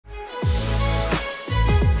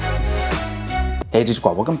Hey, this is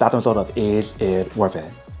Joakim. Welcome back to another episode of Is It Worth It?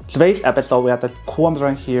 Today's episode, we have this cool one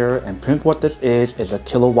right here, and pretty much what this is a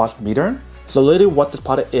kilowatt meter. So literally what this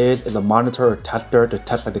product is a monitor or tester to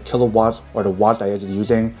test like the kilowatts or the watts that you're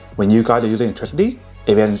using when you guys are using electricity.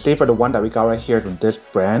 If you can see for the one that we got right here from this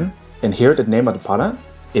brand, and here the name of the product.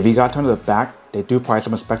 If you guys turn to the back, they do provide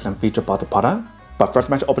some specs and features about the product. But first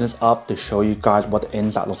I'm going to open this up to show you guys what the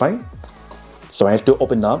inside looks like. So when I do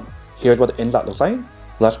open up, here's what the inside looks like.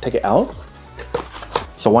 Let's take it out.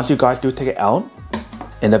 So once you guys do take it out,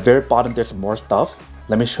 in the very bottom there's some more stuff.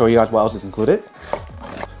 Let me show you guys what else is included.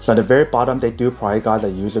 So at the very bottom they do provide guys a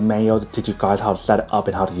user manual to teach you guys how to set it up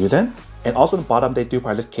and how to use it. And also at the bottom they do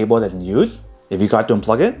provide this cable that you can use. If you guys don't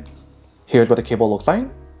plug it, here's what the cable looks like.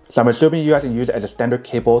 So I'm assuming you guys can use it as a standard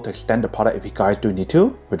cable to extend the product if you guys do need to,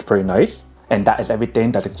 which is pretty nice. And that is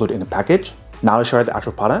everything that's included in the package. Now to show you the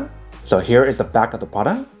actual product. So here is the back of the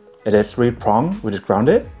product. It is 3-prong, which is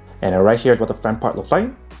grounded. And right here is what the front part looks like.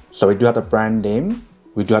 So we do have the brand name,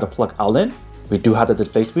 we do have the plug outlet, we do have the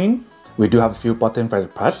display screen, we do have a few buttons for the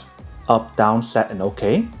press, up, down, set, and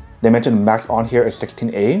OK. They mentioned the max on here is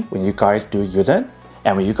 16A when you guys do use it.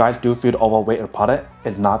 And when you guys do feel the overall weight of the product,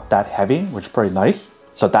 it's not that heavy, which is pretty nice.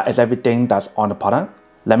 So that is everything that's on the product.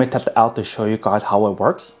 Let me test it out to show you guys how it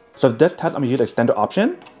works. So for this test, I'm going to use the extender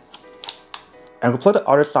option. And we'll plug the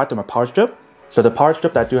other side to my power strip. So the power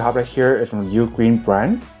strip that I do have right here is from the Green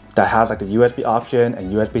brand that has like the USB option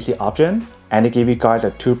and USB-C option. And they give you guys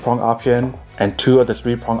a 2-prong option and 2 of the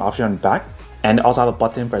 3-prong option on the back. And they also have a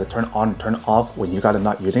button for the turn on and turn off when you guys are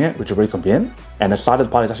not using it, which is really convenient. And the size of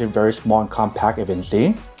the product is actually very small and compact if you can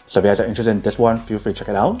see. So if you guys are interested in this one, feel free to check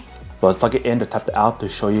it out. But let's plug it in to test it out to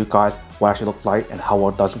show you guys what it actually looks like and how well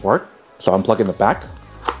it does work. So I'm plugging the back.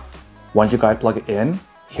 Once you guys plug it in,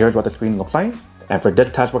 here's what the screen looks like. And for this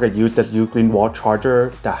test, we're going to use this Green wall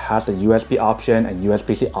charger that has the USB option and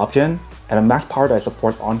USB-C option. And the max power that it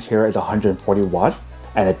supports on here is 140 watts.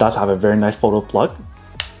 And it does have a very nice photo plug.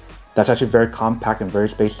 That's actually very compact and very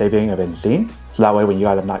space saving if you can see. So that way when you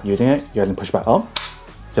guys are not using it, you guys can push back up,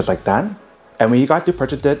 just like that. And when you guys do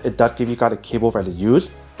purchase this, it does give you guys a cable for you to use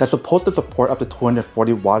that's supposed to support up to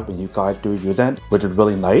 240 watts when you guys do use it, which is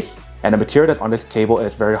really nice. And the material that's on this cable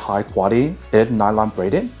is very high quality. It is nylon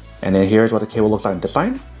braided. And then here's what the cable looks like on this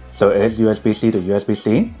side. So it is USB-C to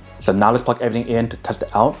USB-C. So now let's plug everything in to test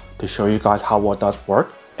it out to show you guys how well it does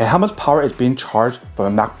work and how much power is being charged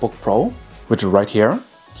from a MacBook Pro, which is right here.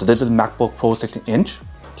 So this is MacBook Pro 16-inch.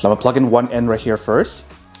 So I'm gonna plug in one end right here first.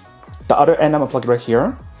 The other end I'm gonna plug it right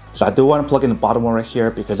here. So I do want to plug in the bottom one right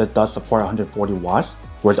here because it does support 140 watts,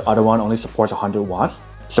 whereas the other one only supports 100 watts.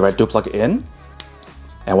 So I do plug it in, and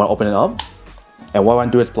I want to open it up. And what I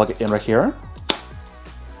want to do is plug it in right here.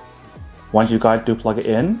 Once you guys do plug it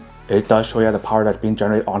in, it does show you the power that's being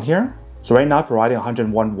generated on here. So right now providing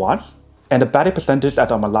 101 watts. And the battery percentage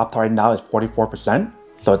that's on my laptop right now is 44%.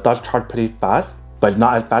 So it does charge pretty fast, but it's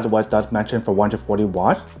not as fast as what it does mention for 140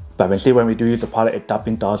 watts. But you can see when we do use the product, it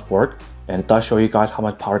definitely does work. And it does show you guys how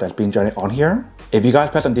much power that's being generated on here. If you guys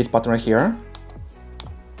press on this button right here,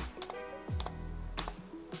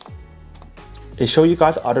 it shows you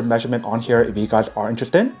guys other measurement on here if you guys are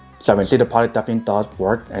interested. So you can see the product definitely does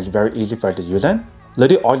work and it's very easy for you to use it.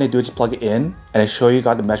 Literally all you need to do is plug it in and it shows you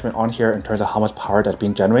guys the measurement on here in terms of how much power that's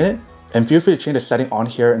being generated. And feel free to change the setting on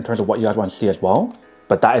here in terms of what you guys want to see as well.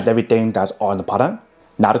 But that is everything that's on the product.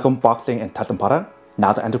 Now to unboxing and test the product.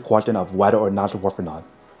 Now to answer the question of whether or not it's worth or not.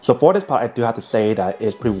 So for this product, I do have to say that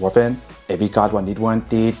it's pretty worth it if you guys want to need one of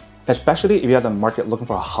these. Especially if you guys are in the market looking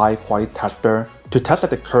for a high quality tester to test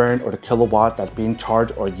like the current or the kilowatt that's being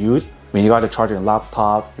charged or used when you guys are charging your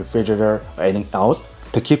laptop, refrigerator, or anything else,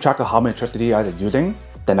 to keep track of how much electricity you guys are using,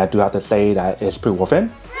 then I do have to say that it's pretty worth it.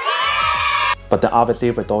 But then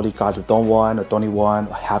obviously for those of you guys who don't want or don't need one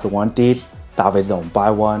or haven't want these, then obviously don't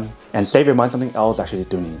buy one and save your money on something else actually you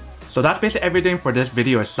do need. So that's basically everything for this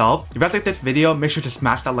video itself. If you guys like this video, make sure to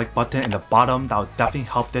smash that like button in the bottom. That will definitely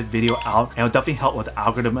help this video out and it will definitely help with the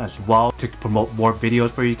algorithm as well to promote more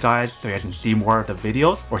videos for you guys so you guys can see more of the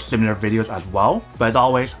videos or similar videos as well. But as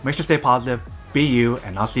always, make sure to stay positive, be you,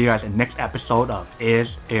 and I'll see you guys in the next episode of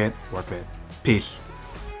Is It Worth It? Peace.